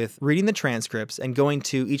tasked with reading the transcripts and going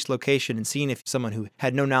to each location and seeing if someone who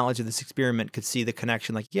had no knowledge of this experiment could see the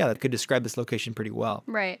connection. Like, yeah, that could describe this location pretty well.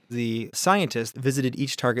 Right. The scientist visited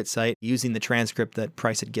each target site using the transcript that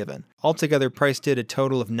Price had given. Altogether, Price did a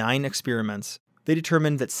total of 9 experiments. They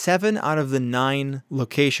determined that 7 out of the 9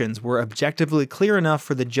 locations were objectively clear enough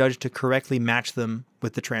for the judge to correctly match them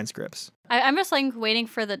with the transcripts. I'm just like waiting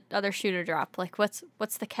for the other shoe to drop. Like, what's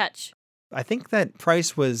the catch? I think that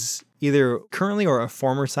Price was either currently or a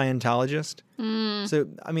former Scientologist. So,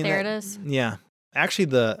 I mean, There it is. Yeah. Actually,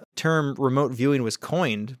 the term remote viewing was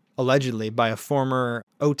coined, allegedly, by a former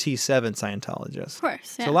OT7 Scientologist. Of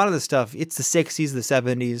course, yeah. So a lot of the stuff, it's the 60s, the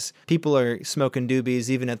 70s. People are smoking doobies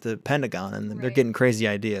even at the Pentagon, and they're getting crazy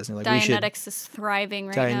ideas. And they're like, Dianetics is thriving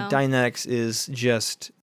right now. Dianetics is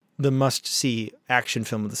just the must-see action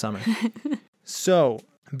film of the summer. So,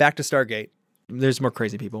 back to Stargate. There's more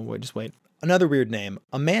crazy people. Wait, just wait. Another weird name.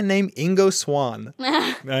 A man named Ingo Swann.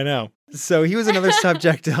 I know. So he was another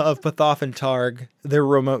subject of Patoff and Targ, their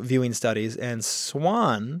remote viewing studies, and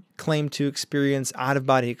Swann claimed to experience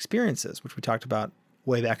out-of-body experiences, which we talked about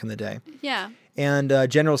way back in the day. Yeah. And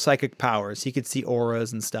general psychic powers. He could see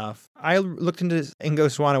auras and stuff. I looked into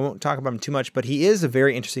Ingo Swann. I won't talk about him too much, but he is a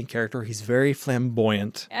very interesting character. He's very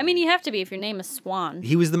flamboyant. I mean, you have to be if your name is Swan.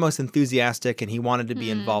 He was the most enthusiastic, and he wanted to be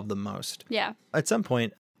involved the most. Yeah. At some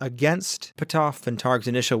point, against Patoff and Targ's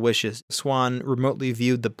initial wishes, Swann remotely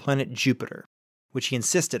viewed the planet Jupiter, which he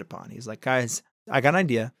insisted upon. He's like, guys, I got an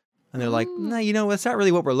idea. And they're like, no, you know, that's not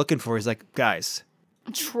really what we're looking for. He's like, guys.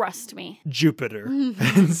 Trust me. Jupiter.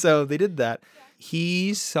 And so they did that.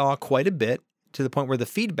 He saw quite a bit to the point where the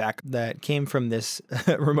feedback that came from this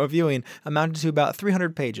remote viewing amounted to about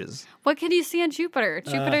 300 pages. What can you see on Jupiter?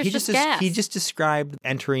 Jupiter's just gas. He just described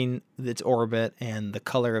entering its orbit and the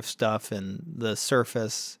color of stuff and the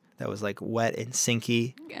surface that was like wet and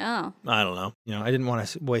sinky. Oh. I don't know. You know, I didn't want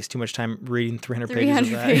to waste too much time reading 300 pages of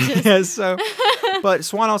that. Pages. Yeah, so, but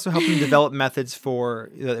Swann also helped him develop methods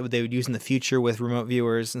for that they would use in the future with remote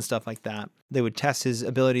viewers and stuff like that. They would test his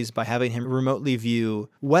abilities by having him remotely view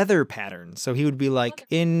weather patterns. So he would be like,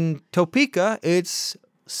 in Topeka, it's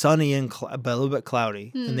sunny and a little bit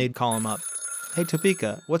cloudy. And they'd call him up. Hey,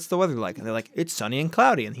 Topeka, what's the weather like? And they're like, it's sunny and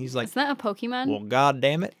cloudy. And he's like, is that a Pokemon? Well, God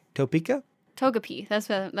damn it, Topeka? Togepi. That's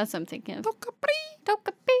what I'm thinking of.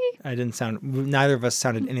 Togepi. I didn't sound, neither of us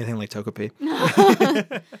sounded anything like Togepi.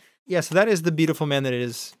 Yeah, so that is the beautiful man that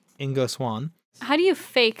is Ingo Swann. How do you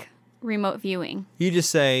fake remote viewing? You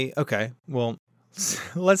just say, okay, well,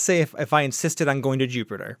 let's say if I insisted on going to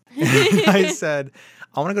Jupiter. I said,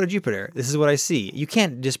 I want to go to Jupiter. This is what I see. You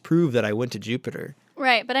can't disprove that I went to Jupiter.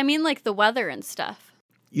 Right, but I mean like the weather and stuff.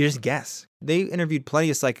 You just guess. They interviewed plenty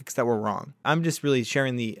of psychics that were wrong. I'm just really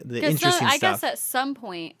sharing the interesting stuff. I guess at some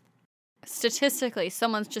point, statistically,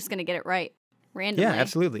 someone's just going to get it right randomly. Yeah,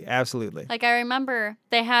 absolutely. Absolutely. Like I remember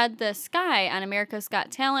they had this guy on America's Got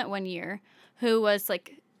Talent one year who was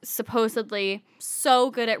like supposedly so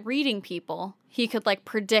good at reading people. He could like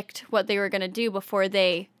predict what they were going to do before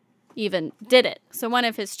they even did it. So one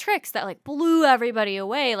of his tricks that like blew everybody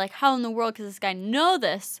away, like how in the world does this guy know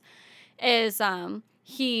this, is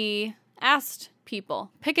he asked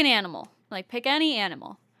people, pick an animal, like pick any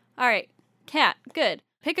animal. All right, cat, good.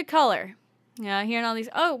 Pick a color. Yeah, hearing all these,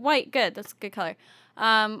 oh, white, good, that's a good color.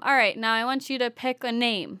 All right, now I want you to pick a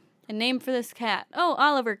name for this cat. Oh,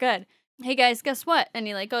 Oliver, good. Hey guys, guess what? And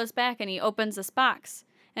he like goes back and he opens this box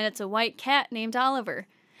and it's a white cat named Oliver.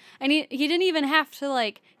 And he didn't even have to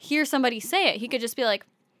like hear somebody say it. He could just be like,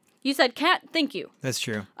 you said cat, thank you. That's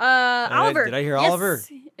true. Oliver. Did I hear yes. Oliver?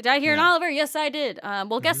 Did I hear an Oliver? Yes, I did.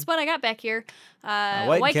 Well, guess what I got back here? A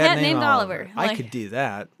white cat named Oliver. I could do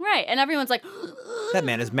that. Right. And everyone's like, that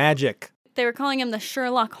man is magic. They were calling him the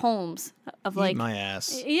Sherlock Holmes of Eat my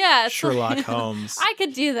ass. Yeah. Sherlock Holmes. I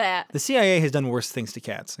could do that. The CIA has done worse things to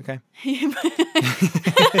cats, okay?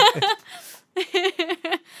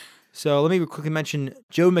 So let me quickly mention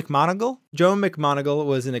Joe McMoneagle. Joe McMoneagle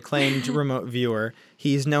was an acclaimed remote viewer.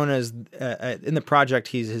 He's known as, in the project,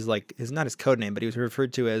 he's not his code name, but he was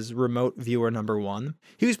referred to as Remote Viewer #1.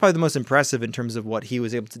 He was probably the most impressive in terms of what he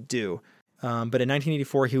was able to do. But in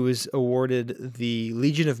 1984, he was awarded the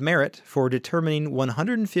Legion of Merit for determining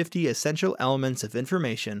 150 essential elements of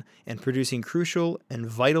information and producing crucial and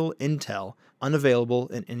vital intel unavailable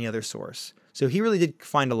in any other source. So he really did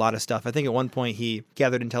find a lot of stuff. I think at one point he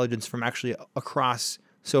gathered intelligence from actually across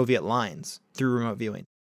Soviet lines through remote viewing.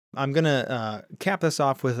 I'm going to cap this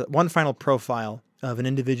off with one final profile of an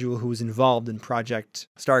individual who was involved in Project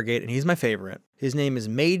Stargate, and he's my favorite. His name is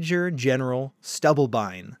Major General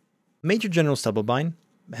Stubblebine. Major General Stubblebine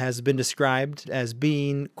has been described as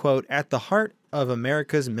being, quote, at the heart of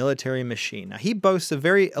America's military machine. Now, he boasts a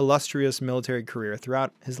very illustrious military career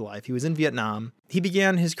throughout his life. He was in Vietnam. He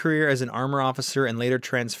began his career as an armor officer and later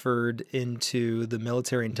transferred into the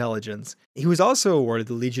military intelligence. He was also awarded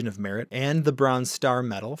the Legion of Merit and the Bronze Star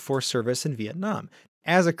Medal for service in Vietnam.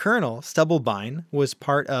 As a colonel, Stubblebine was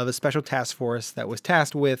part of a special task force that was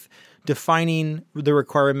tasked with defining the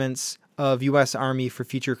requirements of U.S. Army for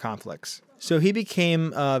future conflicts. So he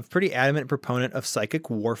became a pretty adamant proponent of psychic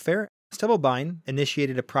warfare. Stubblebine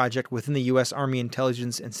initiated a project within the U.S. Army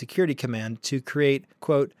Intelligence and Security Command to create,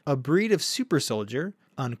 quote, a breed of super soldier,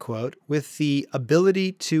 unquote, with the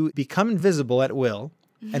ability to become invisible at will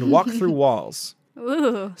and walk through walls.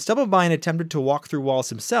 Ooh. Stubblebine attempted to walk through walls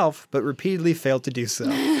himself, but repeatedly failed to do so.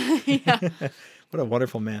 Yeah. What a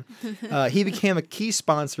wonderful man. He became a key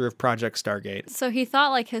sponsor of Project Stargate. So he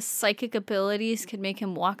thought like his psychic abilities could make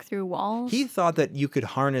him walk through walls? He thought that you could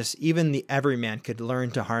harness, even the everyman could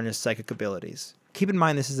learn to harness psychic abilities. Keep in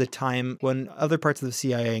mind, this is a time when other parts of the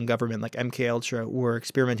CIA and government, like MKUltra, were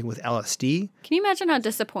experimenting with LSD. Can you imagine how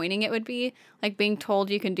disappointing it would be? Like being told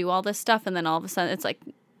you can do all this stuff, and then all of a sudden it's like,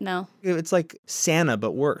 no. It's like Santa,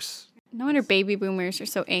 but worse. No wonder baby boomers are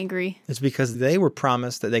so angry. It's because they were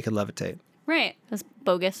promised that they could levitate. Right. That's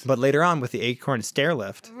bogus. But later on with the Acorn stair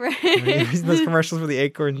lift. Right. Those commercials for the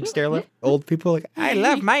Acorn stair lift? Old people are like, I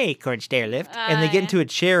love my Acorn stair lift. And they get into a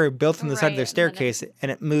chair built on the side of their staircase,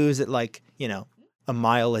 and it moves at like, a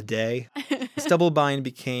mile a day. Stubblebine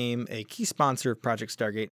became a key sponsor of Project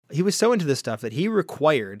Stargate. He was so into this stuff that he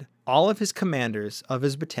required all of his commanders of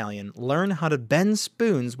his battalion learn how to bend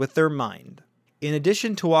spoons with their mind. In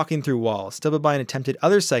addition to walking through walls, Stubblebine attempted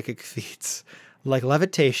other psychic feats like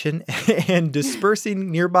levitation and dispersing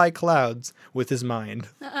nearby clouds with his mind.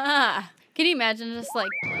 Can you imagine just like...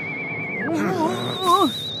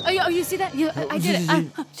 Oh, you see that? I did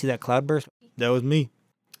it. See that cloud burst? That was me.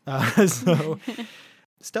 So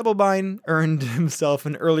Stubblebine earned himself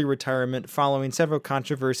an early retirement following several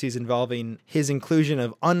controversies involving his inclusion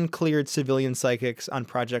of uncleared civilian psychics on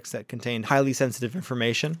projects that contained highly sensitive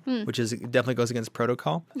information, which definitely goes against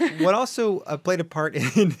protocol. What also played a part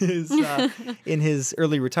in his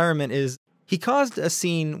early retirement is he caused a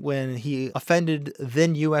scene when he offended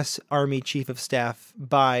then U.S. Army Chief of Staff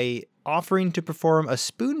by offering to perform a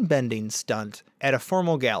spoon bending stunt at a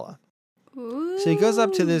formal gala. Ooh. So he goes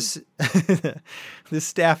up to this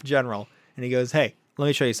staff general and he goes, hey, let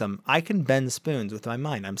me show you something. I can bend spoons with my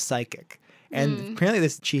mind. I'm psychic. And apparently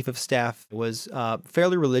this chief of staff was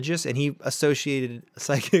fairly religious, and he associated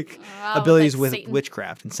psychic abilities with Satan.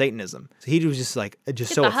 Witchcraft and Satanism. So he was just so Get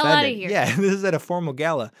offended. the hell out of here. Yeah, this is at a formal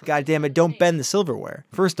gala. God damn it, don't bend the silverware,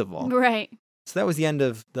 first of all. Right. So that was the end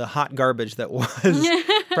of the hot garbage that was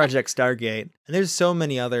Project Stargate. And there's so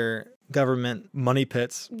many other government money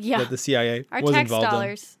pits that the CIA Our was tax involved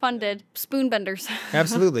dollars funded spoon benders.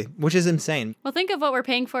 Absolutely, which is insane. Well, think of what we're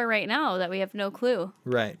paying for right now that we have no clue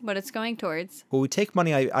Right. what it's going towards. Well, we take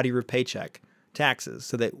money out of your paycheck, taxes,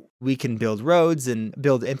 so that we can build roads and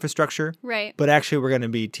build infrastructure. Right. But actually, we're going to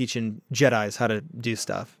be teaching Jedis how to do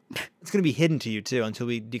stuff. It's going to be hidden to you, too, until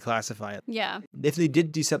we declassify it. Yeah. If they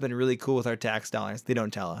did do something really cool with our tax dollars, they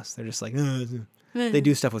don't tell us. They're just like, they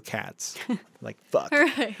do stuff with cats. Like, fuck.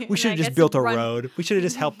 Right. We should have just built a road. We should have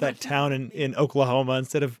just helped that town in Oklahoma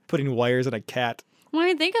instead of putting wires on a cat. Well, I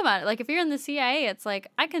mean, think about it. Like, if you're in the CIA, it's like,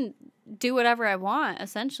 I can do whatever I want,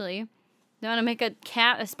 essentially. You want to make a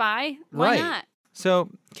cat a spy? Why not? So,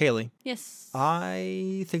 Kaylee. Yes.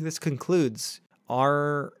 I think this concludes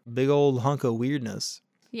our big old hunk of weirdness.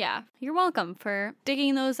 Yeah, you're welcome for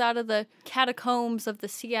digging those out of the catacombs of the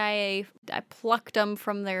CIA. I plucked them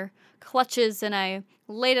from their clutches and I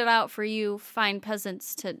laid it out for you fine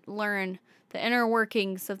peasants to learn the inner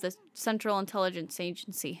workings of the Central Intelligence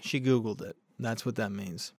Agency. She Googled it. That's what that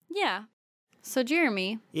means. Yeah. So,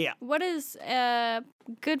 Jeremy. Yeah. What is a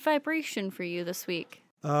good vibration for you this week?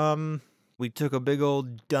 We took a big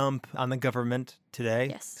old dump on the government today.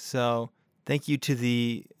 Yes. So, thank you to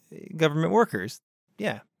the government workers.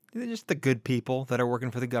 Yeah. They're just the good people that are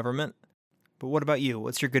working for the government. But what about you?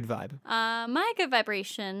 What's your good vibe? My good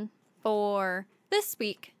vibration for this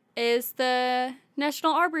week is the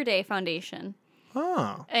National Arbor Day Foundation.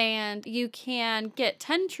 Oh. And you can get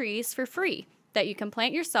 10 trees for free that you can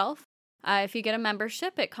plant yourself. If you get a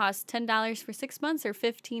membership, it costs $10 for 6 months or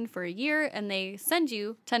 $15 for a year, and they send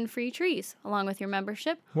you 10 free trees along with your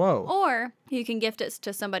membership. Whoa. Or you can gift it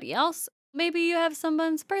to somebody else. Maybe you have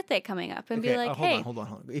someone's birthday coming up and be like, hey. Hold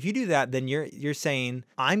on. If you do that, then you're saying,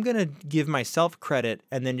 I'm going to give myself credit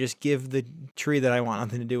and then just give the tree that I want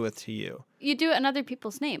nothing to do with to you. You do it in other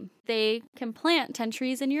people's name. They can plant 10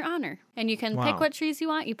 trees in your honor. And you can pick what trees you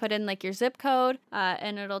want. You put in like your zip code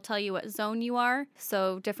and it'll tell you what zone you are.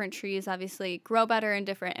 So different trees obviously grow better in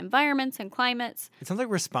different environments and climates. It sounds like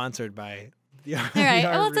we're sponsored by... All right.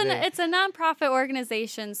 Well, it's a nonprofit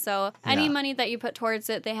organization, so any money that you put towards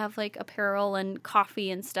it, they have like apparel and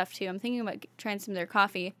coffee and stuff too. I'm thinking about trying some of their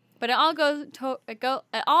coffee, but it all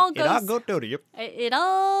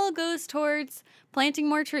goes towards planting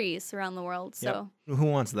more trees around the world. So who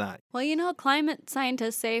wants that? Well, climate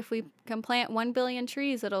scientists say if we can plant 1 billion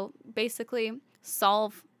trees, it'll basically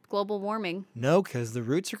solve global warming. No, because the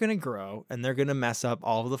roots are going to grow and they're going to mess up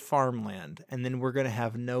all of the farmland. And then we're going to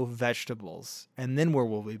have no vegetables. And then where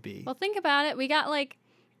will we be? Well, think about it. We got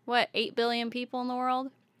 8 billion people in the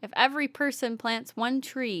world? If every person plants 1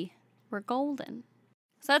 tree, we're golden.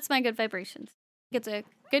 So that's my good vibrations. It's a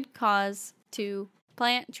good cause to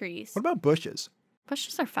plant trees. What about bushes?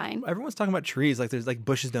 Bushes are fine. Everyone's talking about trees like there's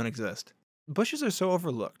bushes don't exist. Bushes are so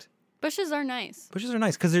overlooked. Bushes are nice. Bushes are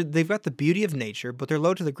nice because they've got the beauty of nature, but they're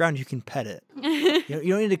low to the ground. You can pet it. You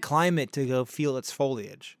don't need to climb it to go feel its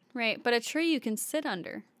foliage. Right, but a tree you can sit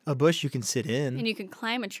under. A bush you can sit in. And you can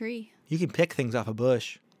climb a tree. You can pick things off a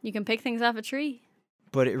bush. You can pick things off a tree.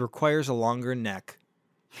 But it requires a longer neck.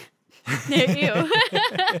 Ew.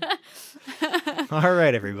 All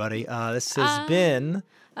right, everybody. This has been...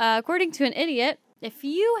 According to an Idiot, if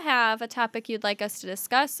you have a topic you'd like us to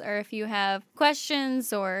discuss, or if you have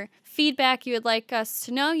questions or feedback you would like us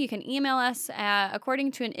to know, you can email us at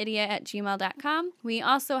accordingtoanidiot@gmail.com. We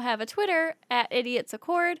also have a Twitter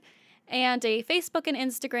 @idiotsaccord and a Facebook and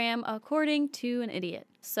Instagram According to an Idiot.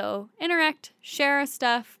 So interact, share our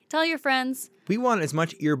stuff, tell your friends. We want as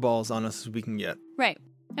much earballs on us as we can get. Right.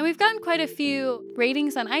 And we've gotten quite a few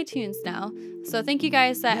ratings on iTunes now. So thank you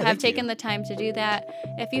guys that have taken the time to do that.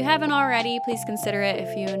 If you haven't already, please consider it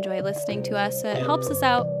if you enjoy listening to us. It helps us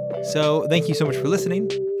out. So thank you so much for listening.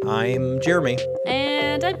 I'm Jeremy.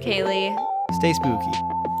 And I'm Kaylee. Stay spooky.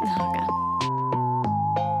 Oh, God.